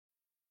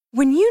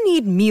When you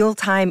need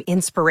mealtime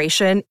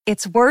inspiration,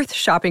 it's worth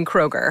shopping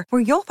Kroger,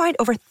 where you'll find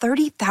over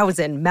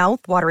 30,000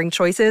 mouth-watering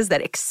choices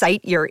that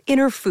excite your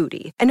inner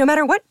foodie. And no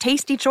matter what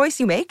tasty choice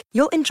you make,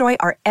 you'll enjoy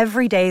our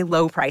everyday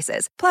low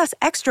prices, plus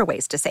extra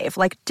ways to save,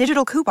 like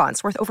digital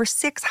coupons worth over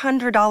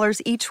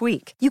 $600 each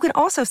week. You can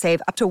also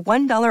save up to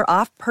 $1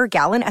 off per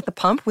gallon at the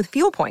pump with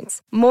fuel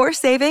points. More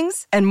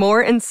savings and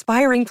more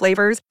inspiring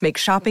flavors make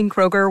shopping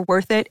Kroger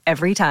worth it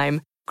every time.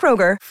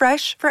 Kroger,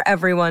 fresh for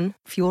everyone.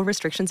 Fuel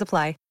restrictions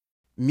apply.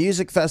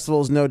 Music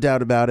festivals, no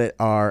doubt about it,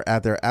 are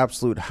at their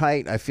absolute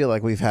height. I feel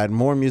like we've had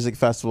more music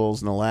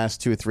festivals in the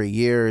last 2 or 3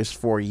 years,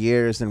 4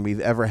 years than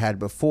we've ever had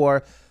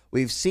before.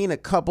 We've seen a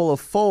couple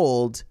of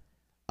fold.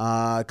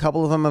 A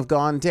couple of them have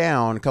gone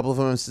down. A couple of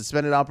them have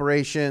suspended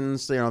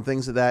operations,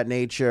 things of that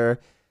nature.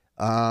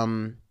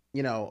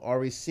 Are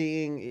we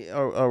seeing,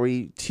 are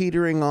we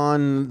teetering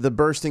on the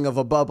bursting of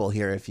a bubble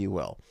here, if you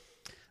will?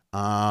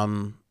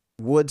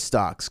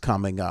 Woodstock's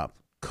coming up.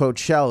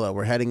 Coachella,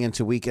 we're heading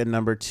into weekend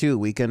number 2.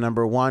 Weekend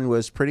number 1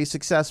 was pretty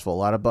successful. A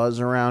lot of buzz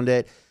around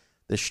it.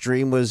 The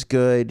stream was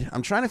good.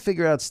 I'm trying to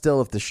figure out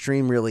still if the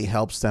stream really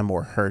helps them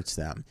or hurts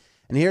them.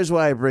 And here's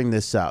why I bring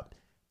this up.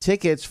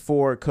 Tickets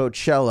for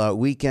Coachella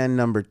weekend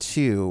number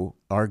 2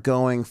 are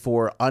going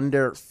for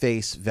under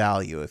face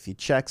value. If you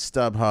check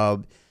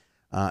StubHub,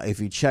 if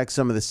you check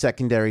some of the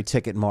secondary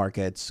ticket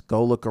markets,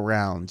 go look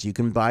around. You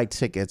can buy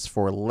tickets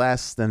for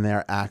less than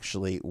they're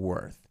actually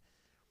worth.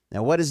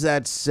 Now, what does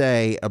that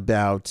say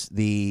about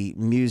the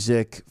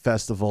music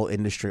festival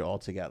industry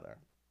altogether?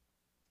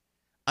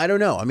 I don't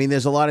know. I mean,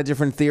 there's a lot of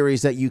different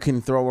theories that you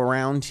can throw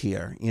around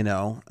here.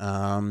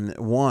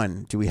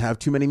 One, do we have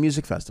too many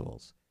music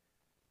festivals?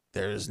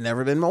 There's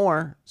never been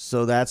more,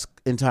 so that's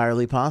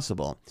entirely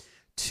possible.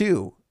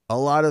 2, a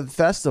lot of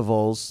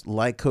festivals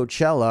like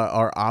Coachella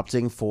are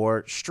opting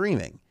for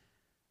streaming.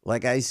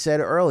 Like I said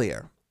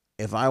earlier,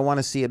 if I want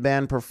to see a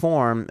band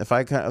perform, if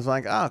I was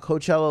like,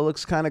 Coachella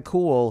looks kind of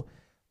cool,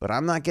 but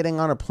I'm not getting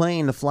on a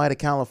plane to fly to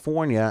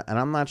California, and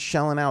I'm not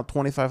shelling out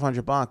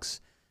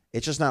 $2,500.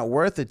 It's just not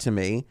worth it to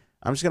me.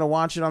 I'm just going to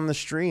watch it on the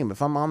stream.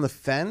 If I'm on the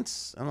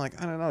fence, I'm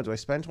like, I don't know. Do I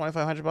spend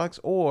 $2,500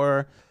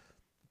 or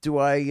do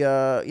I,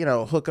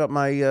 hook up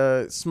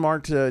my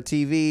smart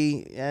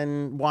TV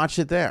and watch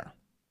it there?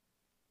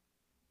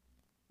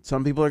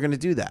 Some people are going to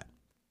do that,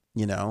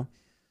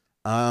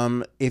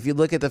 If you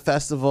look at the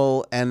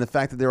festival and the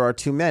fact that there are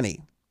too many,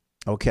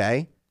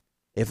 okay?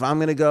 If I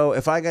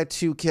got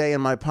 $2K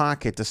in my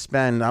pocket to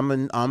spend, I'm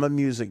a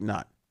music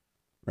nut,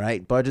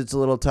 right? Budget's a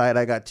little tight.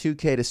 I got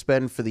 $2K to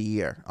spend for the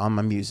year on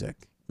my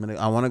music.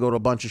 I want to go to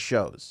a bunch of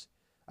shows.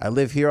 I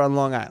live here on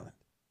Long Island,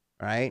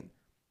 right?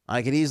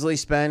 I could easily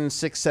spend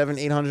 $600,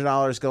 $700,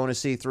 $800 going to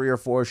see 3 or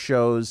 4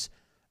 shows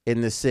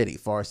in the city.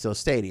 Forest Hill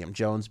Stadium,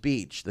 Jones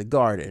Beach, the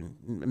Garden,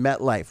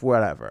 MetLife,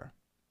 whatever.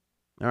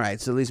 All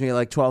right, so it leaves me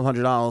like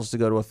 $1,200 to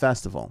go to a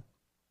festival.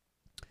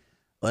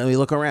 Let me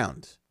look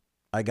around.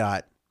 I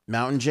got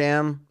Mountain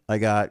Jam. I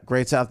got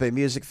Great South Bay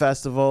Music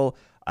Festival.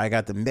 I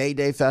got the May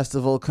Day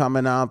Festival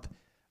coming up,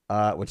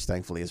 which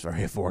thankfully is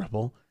very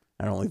affordable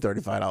at only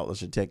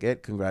 $35 a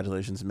ticket.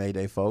 Congratulations, May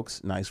Day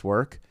folks. Nice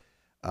work.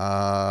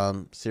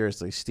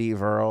 Seriously,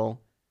 Steve Earle,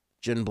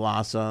 Gin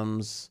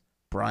Blossoms,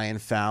 Brian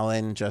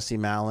Fallon, Jesse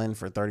Malin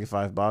for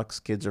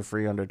 $35. Kids are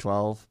free under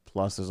 12.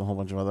 Plus, there's a whole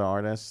bunch of other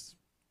artists.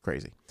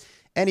 Crazy.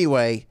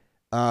 Anyway,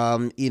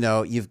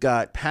 you've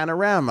got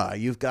Panorama,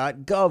 you've got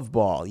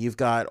GovBall, you've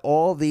got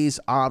all these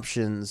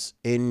options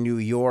in New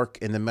York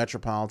in the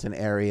metropolitan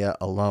area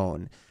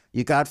alone.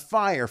 You got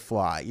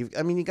Firefly. You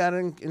got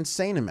an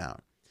insane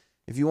amount.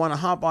 If you want to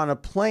hop on a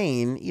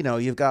plane,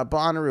 you've got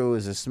Bonnaroo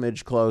is a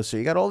smidge closer.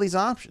 You got all these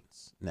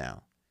options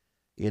now.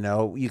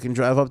 You can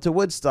drive up to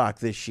Woodstock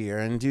this year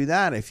and do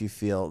that if you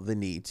feel the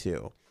need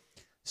to.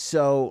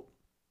 So,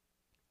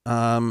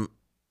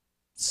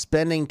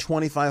 spending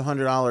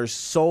 $2,500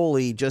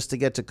 solely just to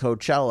get to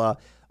Coachella,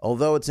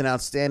 although it's an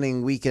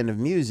outstanding weekend of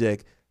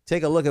music,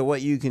 take a look at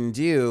what you can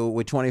do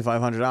with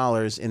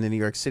 $2,500 in the New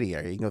York City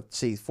area. You can go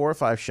see 4 or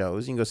 5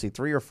 shows. You can go see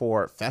 3 or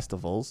 4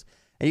 festivals.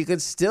 And you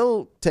could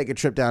still take a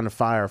trip down to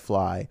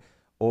Firefly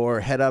or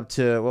head up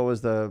to, what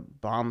was the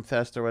Bomb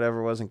Fest or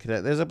whatever it was in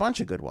Connecticut. There's a bunch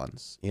of good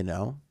ones,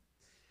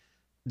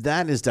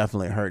 That is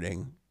definitely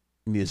hurting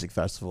music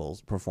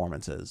festivals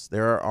performances.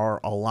 There are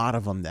a lot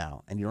of them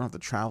now, and you don't have to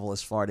travel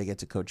as far to get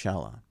to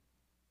Coachella.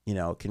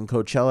 Can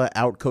Coachella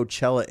out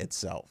Coachella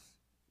itself?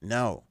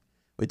 No.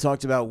 We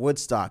talked about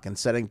Woodstock and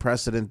setting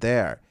precedent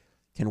there.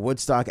 Can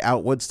Woodstock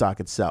out Woodstock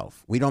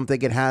itself? We don't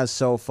think it has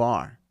so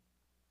far.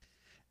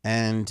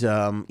 And,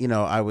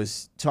 I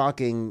was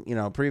talking,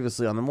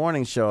 previously on the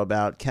morning show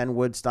about can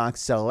Woodstock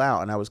sell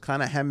out? And I was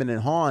kind of hemming and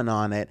hawing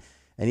on it.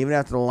 And even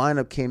after the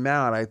lineup came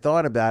out, I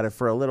thought about it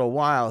for a little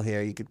while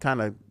here. You could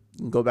kind of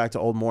go back to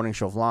old morning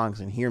show vlogs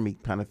and hear me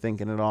kind of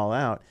thinking it all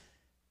out.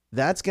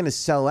 That's going to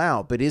sell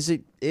out. But is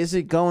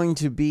it going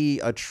to be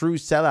a true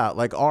sellout?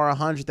 Like, are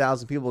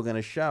 100,000 people going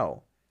to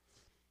show?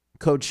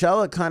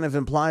 Coachella kind of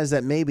implies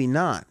that maybe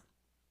not.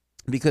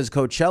 Because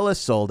Coachella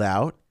sold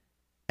out.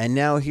 And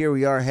now here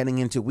we are heading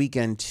into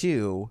weekend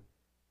 2,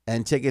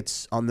 and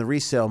tickets on the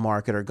resale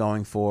market are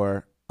going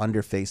for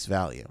under face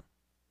value.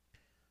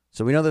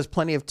 So we know there's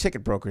plenty of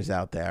ticket brokers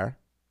out there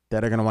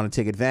that are going to want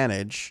to take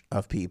advantage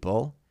of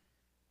people.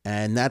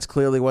 And that's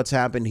clearly what's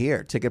happened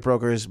here. Ticket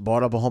brokers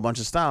bought up a whole bunch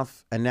of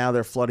stuff, and now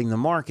they're flooding the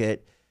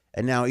market.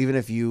 And now even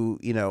if you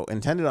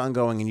intended on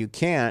going and you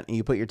can't, and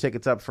you put your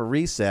tickets up for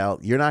resale,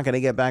 you're not going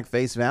to get back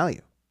face value.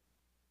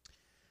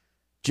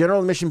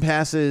 General admission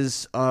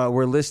passes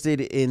were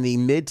listed in the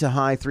mid to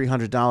high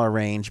 $300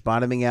 range,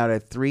 bottoming out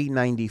at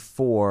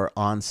 $394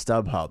 on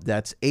StubHub.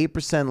 That's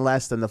 8%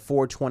 less than the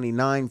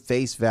 $429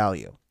 face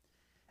value.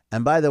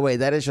 And by the way,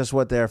 that is just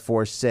what they're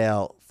for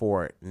sale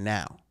for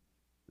now.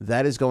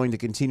 That is going to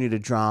continue to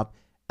drop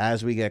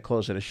as we get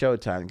closer to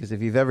showtime. Because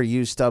if you've ever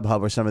used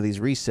StubHub or some of these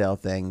resale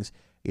things,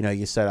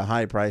 you set a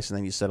high price and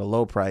then you set a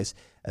low price.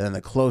 And then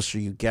the closer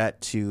you get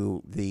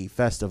to the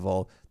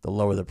festival, the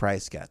lower the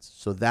price gets.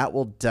 So that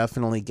will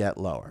definitely get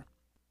lower.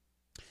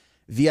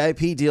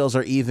 VIP deals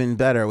are even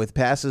better. With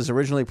passes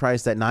originally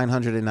priced at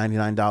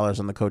 $999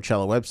 on the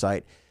Coachella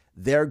website,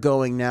 they're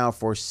going now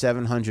for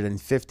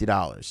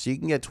 $750. So you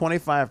can get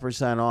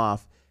 25%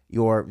 off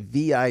your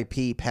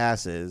VIP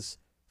passes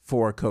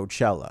for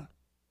Coachella.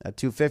 That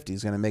 $250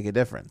 is going to make a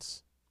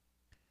difference.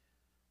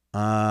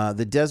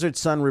 The Desert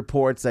Sun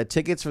reports that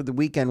tickets for the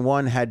weekend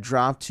one had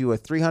dropped to a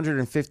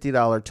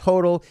 $350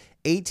 total,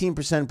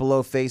 18%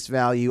 below face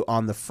value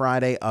on the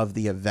Friday of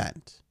the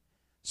event.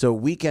 So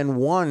weekend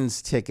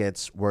one's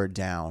tickets were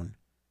down.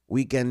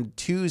 Weekend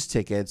two's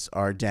tickets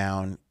are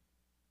down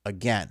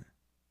again.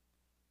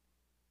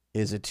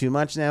 Is it too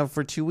much now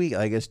for 2 weeks?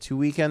 I guess 2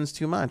 weekends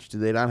too much. Do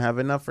they not have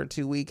enough for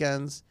 2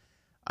 weekends?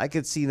 I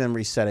could see them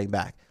resetting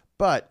back.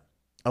 But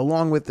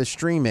along with the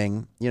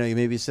streaming, you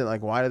may be saying,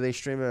 like, why do they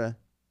stream a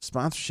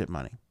sponsorship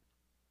money?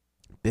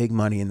 Big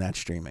money in that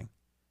streaming.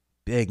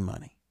 Big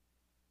money.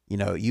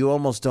 You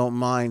almost don't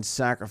mind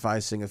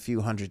sacrificing a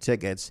few hundred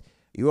tickets.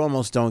 You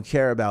almost don't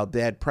care about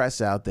bad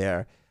press out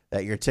there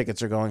that your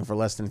tickets are going for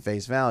less than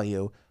face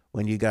value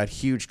when you got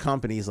huge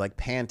companies like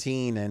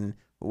Pantene and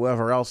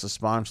whoever else is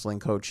sponsoring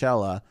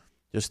Coachella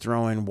just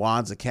throwing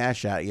wads of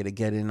cash at you to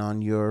get in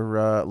on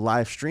your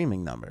live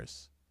streaming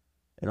numbers.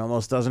 It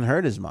almost doesn't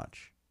hurt as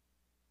much.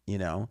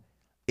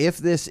 If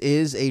this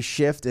is a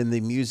shift in the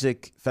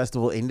music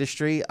festival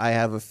industry, I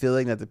have a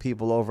feeling that the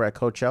people over at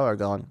Coachella are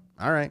going,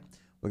 all right,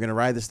 we're going to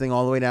ride this thing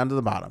all the way down to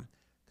the bottom,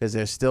 because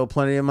there's still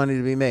plenty of money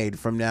to be made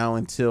from now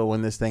until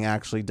when this thing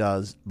actually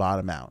does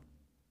bottom out.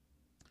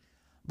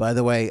 By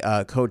the way,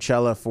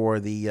 Coachella for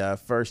the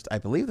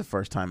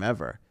first time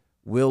ever,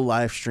 will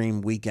live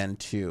stream weekend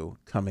 2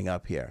 coming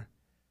up here.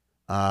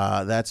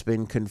 That's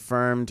been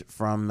confirmed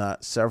from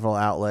several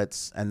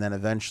outlets, and then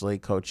eventually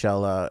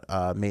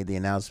Coachella made the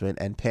announcement,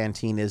 and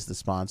Pantene is the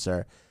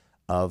sponsor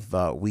of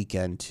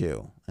weekend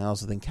 2. I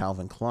also think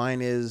Calvin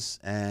Klein is,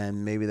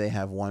 and maybe they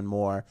have one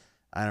more.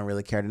 I don't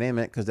really care to name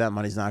it because that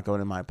money's not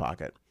going in my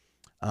pocket.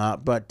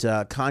 But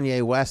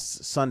Kanye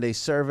West's Sunday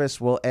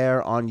service will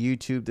air on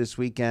YouTube this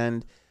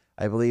weekend.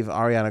 I believe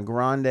Ariana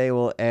Grande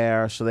will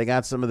air. So they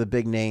got some of the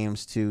big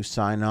names to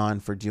sign on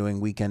for doing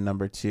weekend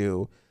number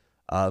 2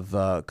 of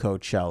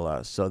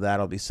Coachella. So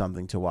that'll be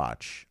something to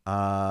watch.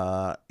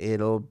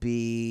 It'll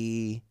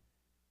be,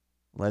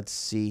 let's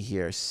see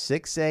here,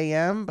 6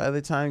 a.m. by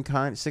the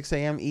time 6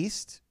 a.m.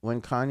 East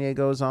when Kanye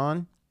goes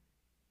on.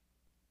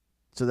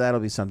 So that'll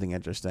be something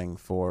interesting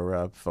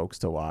for folks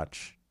to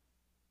watch.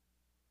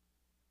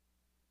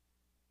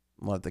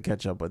 We'll have to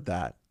catch up with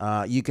that.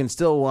 You can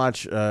still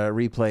watch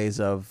replays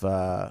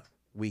of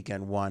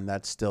weekend 1.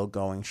 That's still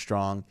going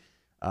strong.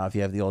 If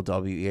you have the old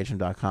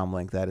WEHM.com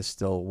link, that is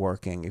still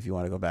working if you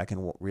want to go back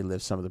and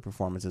relive some of the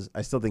performances.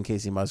 I still think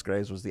Casey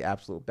Musgraves was the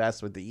absolute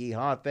best with the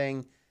Yeehaw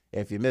thing.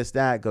 If you missed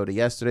that, go to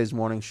yesterday's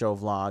morning show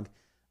vlog.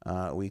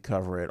 We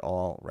cover it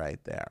all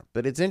right there.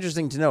 But it's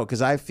interesting to know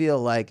because I feel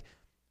like,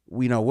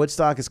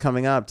 Woodstock is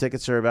coming up.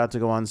 Tickets are about to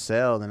go on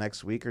sale the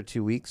next week or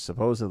 2 weeks,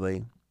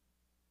 supposedly.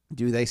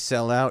 Do they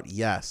sell out?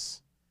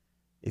 Yes.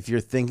 If you're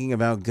thinking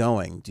about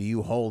going, do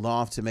you hold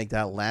off to make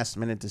that last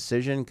minute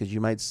decision because you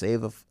might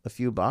save a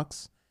few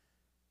bucks?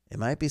 It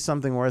might be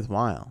something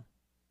worthwhile.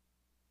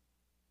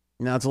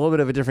 Now, it's a little bit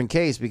of a different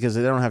case because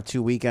they don't have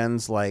 2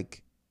 weekends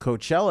like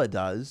Coachella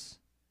does.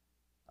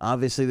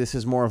 Obviously, this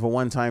is more of a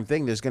one-time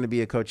thing. There's going to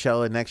be a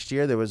Coachella next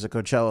year. There was a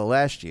Coachella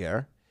last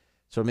year.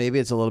 So maybe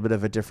it's a little bit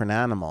of a different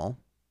animal.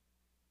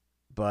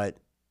 But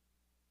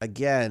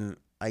again,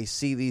 I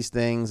see these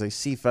things. I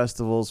see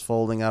festivals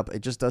folding up.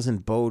 It just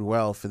doesn't bode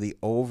well for the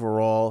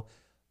overall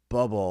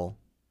bubble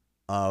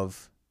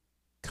of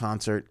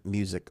concert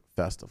music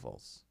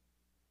festivals.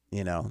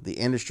 The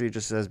industry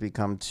just has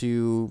become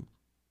too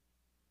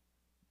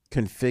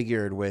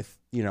configured with,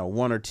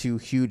 1 or 2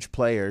 huge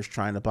players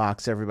trying to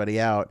box everybody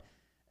out.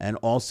 And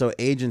also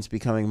agents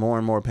becoming more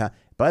and more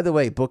By the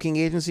way, booking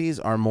agencies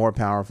are more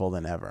powerful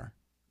than ever.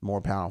 More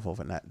powerful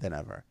than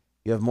ever.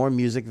 You have more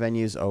music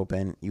venues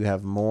open. You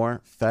have more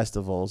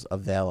festivals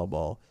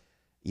available.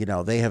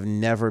 They have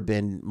never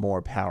been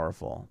more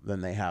powerful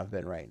than they have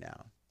been right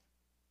now.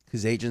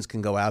 Because agents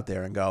can go out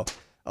there and go,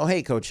 oh,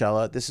 hey,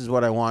 Coachella, this is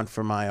what I want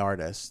for my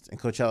artist. And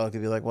Coachella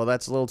could be like, well,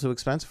 that's a little too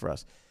expensive for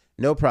us.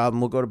 No problem.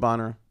 We'll go to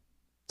Bonnaroo.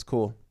 It's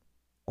cool.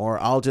 Or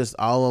I'll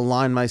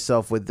align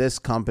myself with this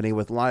company,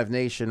 with Live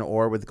Nation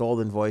or with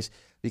Golden Voice,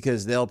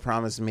 because they'll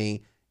promise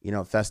me,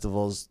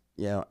 festivals,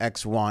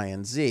 X, Y,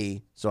 and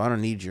Z. So I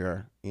don't need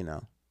your,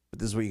 but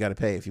this is what you got to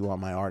pay if you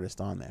want my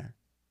artist on there.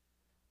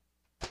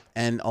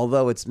 And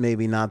although it's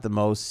maybe not the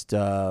most,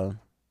 I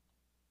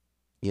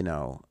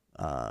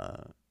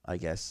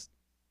guess,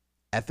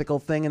 ethical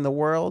thing in the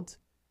world,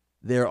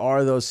 there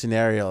are those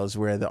scenarios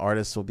where the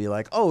artists will be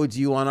like, oh, do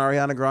you want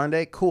Ariana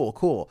Grande?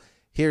 Cool.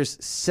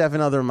 Here's 7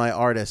 other of my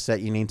artists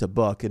that you need to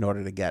book in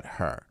order to get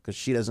her, because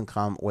she doesn't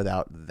come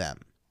without them.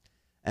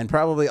 And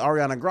probably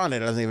Ariana Grande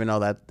doesn't even know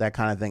that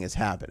kind of thing is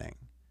happening.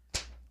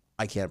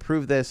 I can't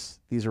prove this.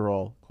 These are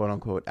all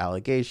quote-unquote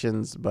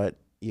allegations, but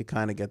you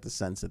kind of get the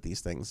sense that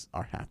these things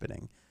are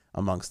happening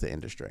amongst the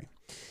industry.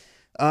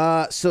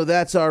 So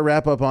that's our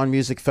wrap-up on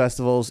music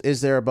festivals.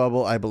 Is there a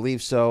bubble? I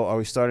believe so. Are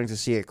we starting to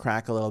see it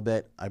crack a little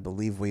bit? I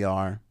believe we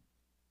are.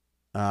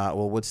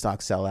 Will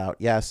Woodstock sell out?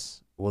 Yes.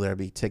 Will there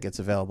be tickets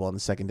available in the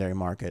secondary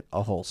market?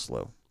 A whole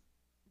slew.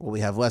 Will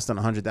we have less than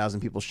 100,000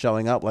 people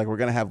showing up like we're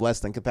going to have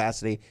less than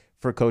capacity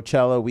for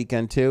Coachella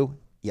weekend 2?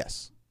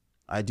 Yes.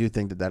 I do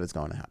think that is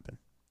going to happen.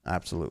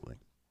 Absolutely.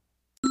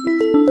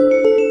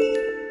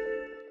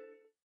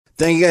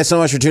 Thank you guys so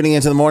much for tuning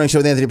into the Morning Show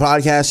with Anthony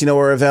podcast.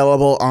 We're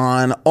available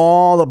on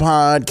all the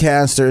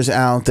podcasters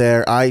out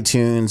there,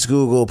 iTunes,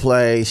 Google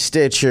Play,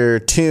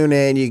 Stitcher,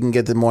 TuneIn. You can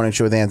get the Morning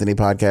Show with Anthony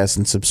podcast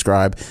and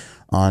subscribe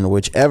on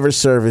whichever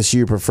service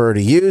you prefer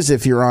to use.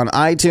 If you're on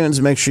iTunes,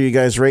 make sure you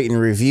guys rate and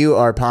review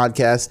our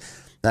podcast.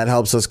 That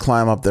helps us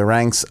climb up the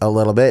ranks a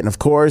little bit. And of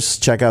course,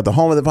 check out the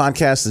home of the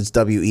podcast. It's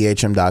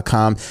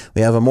WEHM.com.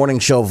 We have a morning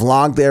show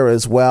vlog there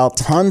as well.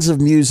 Tons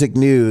of music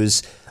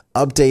news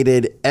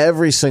updated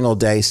every single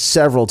day,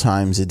 several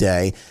times a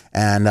day,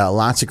 and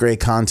lots of great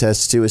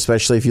contests too,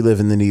 especially if you live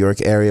in the New York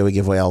area. We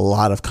give away a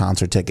lot of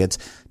concert tickets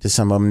to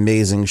some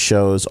amazing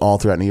shows all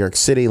throughout New York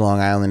City, Long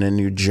Island, and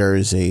New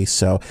Jersey.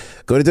 So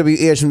go to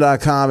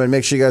WEHM.com and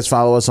make sure you guys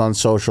follow us on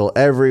social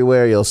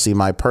everywhere. You'll see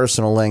my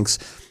personal links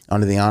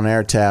under the On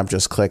Air tab.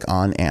 Just click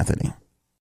on Anthony.